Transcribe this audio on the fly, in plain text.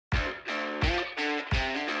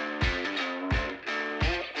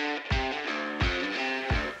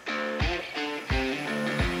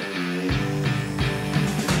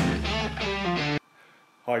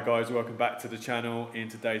Hi guys, welcome back to the channel. In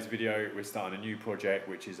today's video we're starting a new project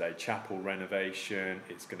which is a chapel renovation.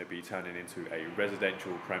 It's going to be turning into a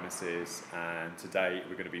residential premises, and today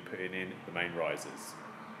we're going to be putting in the main risers.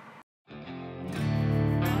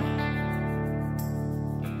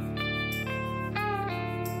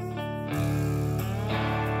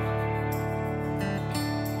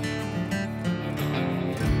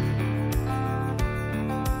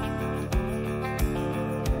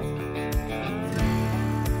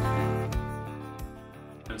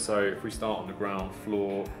 So if we start on the ground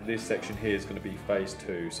floor, this section here is going to be phase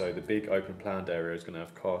 2. So the big open planned area is going to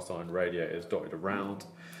have cast iron radiators dotted around,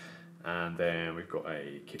 and then we've got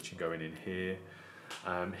a kitchen going in here.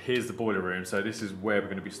 Here's the boiler room. So this is where we're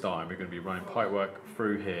going to be starting. We're going to be running pipework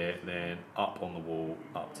through here, then up on the wall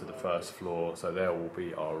up to the first floor. So there will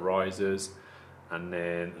be our risers, and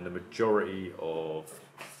then the majority of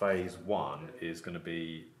phase 1 is going to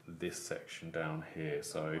be this section down here.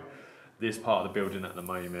 So this part of the building at the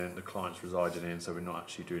moment, the client's residing in, so we're not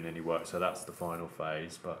actually doing any work, so that's the final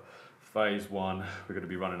phase. But phase 1, we're going to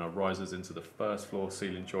be running our risers into the first floor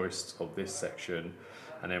ceiling joists of this section,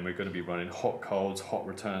 and then we're going to be running hot colds, hot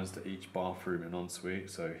returns to each bathroom and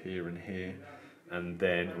ensuite, so here and here. And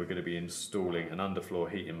then we're going to be installing an underfloor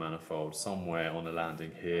heating manifold somewhere on the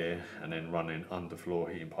landing here, and then running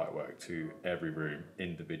underfloor heating pipework to every room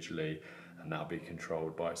individually, and that'll be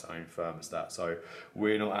controlled by its own thermostat. So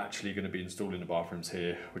we're not actually going to be installing the bathrooms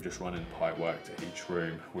here, we're just running pipework to each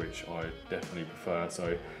room, which I definitely prefer.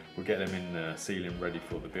 So we'll get them in the ceiling ready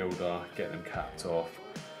for the builder, get them capped off,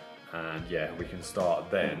 and yeah, we can start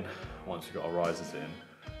then, once we've got our risers in,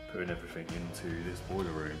 putting everything into this boiler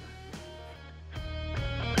room.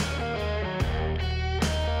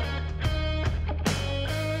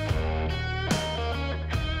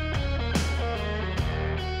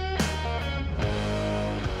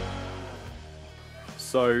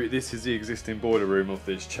 So this is the existing boiler room of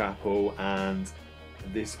this chapel, and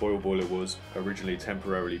this oil boiler was originally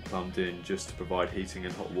temporarily plumbed in just to provide heating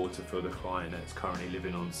and hot water for the client that's currently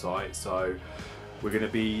living on site. So we're going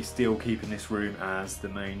to be still keeping this room as the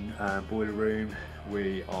main boiler room.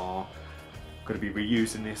 We are going to be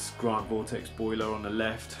reusing this Grant Vortex boiler on the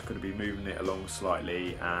left, going to be moving it along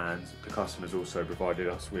slightly, and the customer's also provided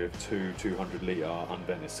us with two 200 litre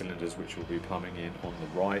unvented cylinders which we'll be plumbing in on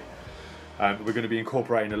the right. We're going to be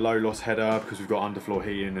incorporating a low loss header because we've got underfloor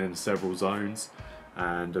heating in several zones,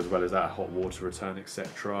 and as well as that hot water return,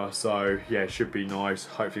 etc. So yeah, it should be nice.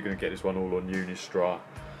 Hopefully going to get this one all on Unistrut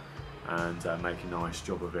and make a nice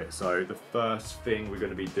job of it. So the first thing we're going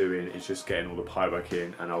to be doing is just getting all the pipework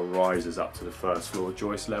in and our risers up to the first floor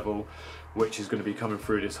joist level, which is going to be coming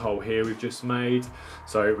through this hole here we've just made.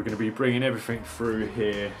 So we're going to be bringing everything through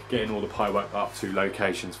here, getting all the pipework up to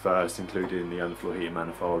locations first, including the underfloor heating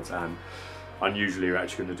manifolds, and unusually we're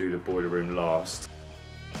actually going to do the boiler room last.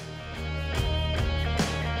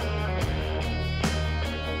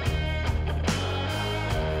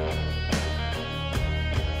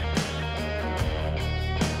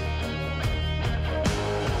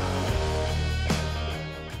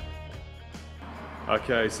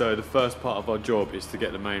 Okay, so the first part of our job is to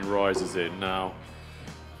get the main risers in. Now,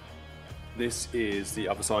 this is the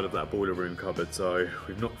other side of that boiler room cupboard, so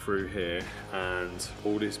we've knocked through here, and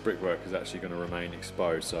all this brickwork is actually going to remain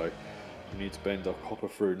exposed. So we need to bend our copper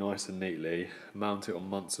through nice and neatly, mount it on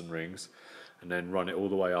Munson rings, and then run it all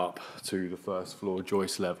the way up to the first floor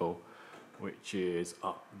joist level, which is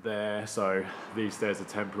up there. So these stairs are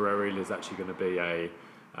temporary. There's actually going to be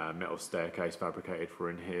a metal staircase fabricated for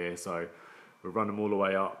in here. So we'll run them all the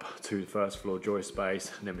way up to the first floor joist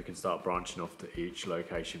space, and then we can start branching off to each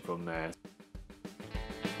location from there.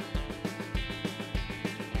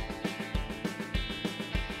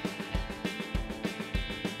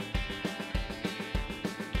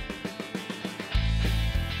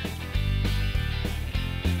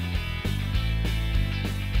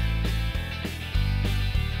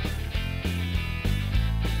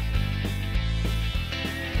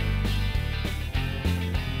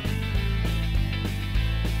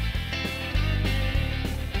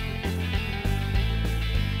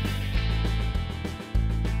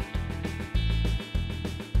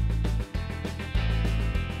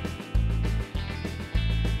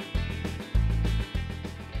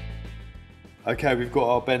 Okay, we've got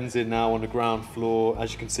our bends in now on the ground floor.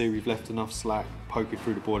 As you can see, we've left enough slack poking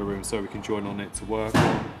through the boiler room so we can join on it to work.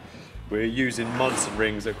 We're using Munson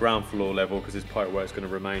rings at ground floor level because this pipework is going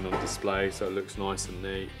to remain on display, so it looks nice and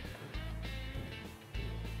neat.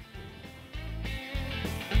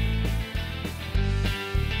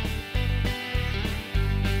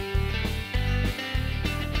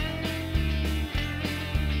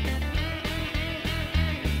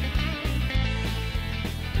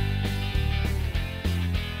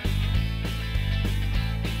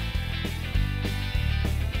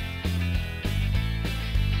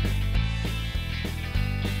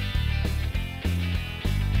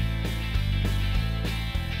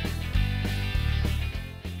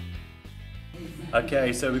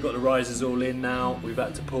 Okay, so we've got the risers all in now. We've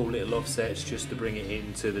had to pull little offsets just to bring it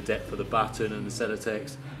into the depth of the button and the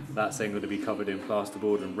Celotex. That's then going to be covered in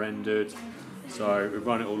plasterboard and rendered. So we've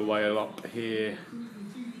run it all the way up here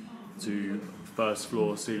to first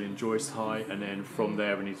floor ceiling joist height, and then from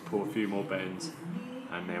there we need to pull a few more bends,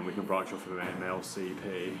 and then we can branch off of an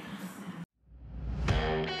MLCP.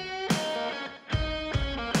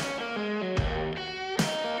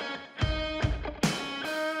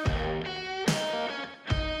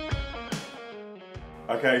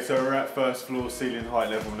 Okay, so we're at first floor ceiling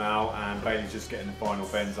height level now, and Bailey's just getting the final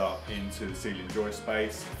bends up into the ceiling joist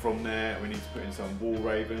space. From there, we need to put in some wall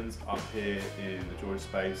ravens up here in the joist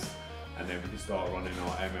space, and then we can start running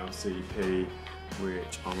our MLCP,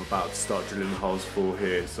 which I'm about to start drilling the holes for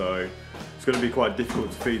here. So it's going to be quite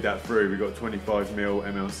difficult to feed that through. We've got 25mm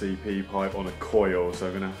MLCP pipe on a coil, so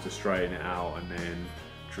I'm going to have to straighten it out and then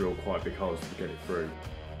drill quite big holes to get it through.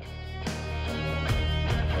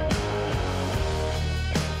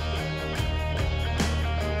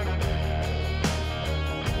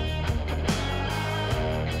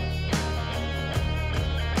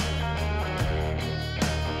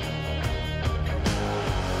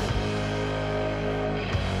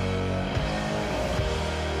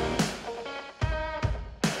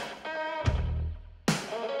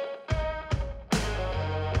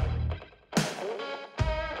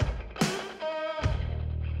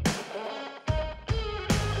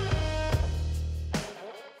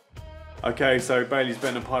 Okay, so Bailey's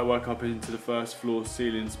bent the pipework up into the first floor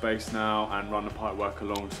ceiling space now and run the pipework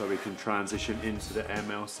along so we can transition into the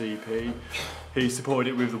MLCP. He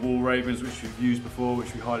supported it with the wall ravens, which we've used before,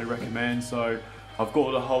 which we highly recommend. So I've got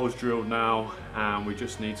all the holes drilled now, and we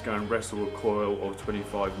just need to go and wrestle a coil of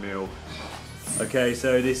 25mm. Okay,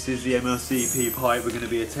 so this is the MLCP pipe we're going to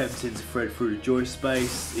be attempting to thread through the joist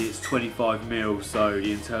space. It's 25mm, so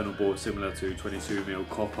the internal bore similar to 22mm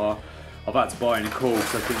copper. I've had to buy in a cord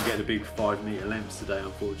because I couldn't get the big 5 metre lengths today,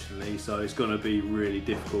 unfortunately, so it's going to be really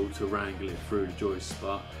difficult to wrangle it through the joists,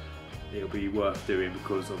 but it'll be worth doing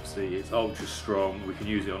because obviously it's ultra strong. We can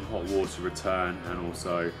use it on hot water return, and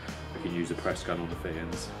also we can use a press gun on the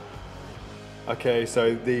fittings. Okay,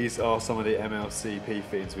 so these are some of the MLCP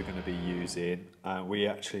fittings we're going to be using. We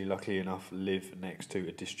actually, luckily enough, live next to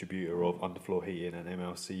a distributor of underfloor heating and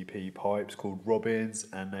MLCP pipes called Robbins,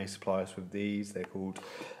 and they supply us with these. They're called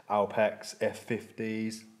Alpex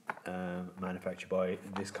F50s, manufactured by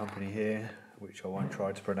this company here, which I won't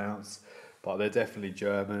try to pronounce, but they're definitely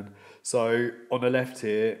German. So on the left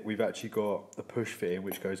here, we've actually got the push fitting,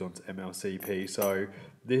 which goes on to MLCP. So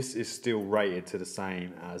this is still rated to the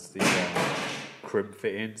same as the crimp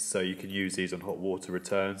fittings, so you can use these on hot water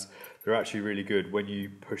returns. They're actually really good. When you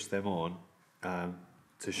push them on,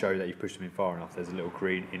 to show that you pushed them in far enough, there's a little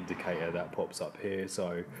green indicator that pops up here.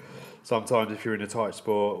 So sometimes if you're in a tight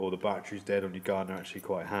spot or the battery's dead on your gun, they're actually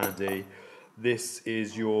quite handy. This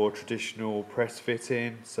is your traditional press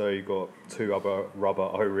fitting, so you've got two rubber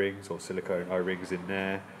O-rings or silicone O-rings in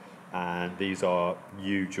there, and these are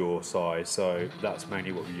U-jaw size, so that's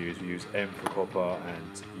mainly what we use. We use M for copper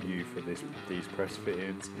and U for these press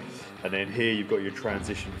fittings. And then here you've got your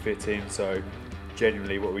transition fitting, so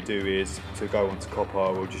generally what we do is, to go onto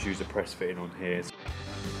copper, we'll just use a press fitting on here.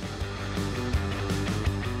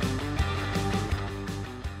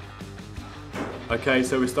 Okay,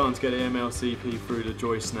 so we're starting to get the MLCP through the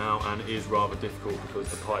joist now, and it is rather difficult because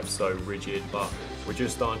the pipe's so rigid, but we're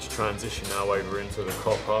just starting to transition now over into the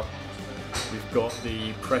copper. We've got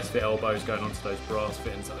the press fit elbows going onto those brass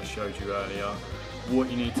fittings that I showed you earlier.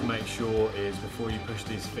 What you need to make sure is, before you push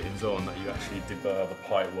these fittings on, that you actually deburr the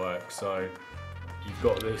pipework. So you've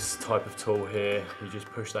got this type of tool here, you just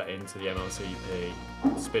push that into the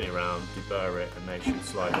MLCP, spin it around, deburr it, and they should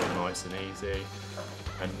slide in nice and easy.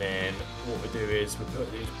 And then what we do is we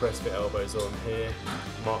put these press fit elbows on here,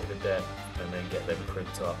 mark the depth, and then get them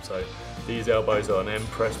crimped up. So these elbows are an M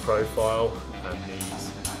press profile, and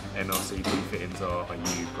these MLCP fittings are a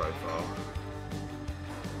U profile.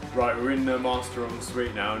 Right, we're in the master en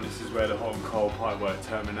suite now, and this is where the hot and cold pipework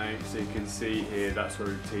terminates. So you can see here, that's where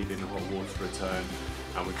we've teed in the hot water return,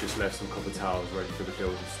 and we've just left some copper towels ready for the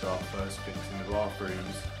build to start first fixing the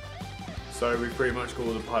bathrooms. So we've pretty much got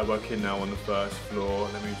all the pipework in now on the first floor.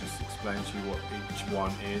 Let me just explain to you what each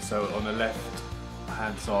one is. So on the left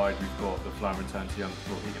hand side, we've got the flow and return to the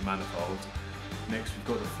underfloor heating manifold. Next, we've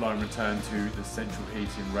got the flow and return to the central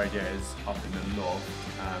heating radiators up in the loft,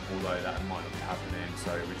 although that might not be happening, so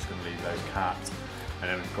we're just going to leave those capped. And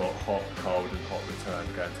then we've got hot, cold and hot return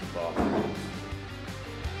going to the bathrooms.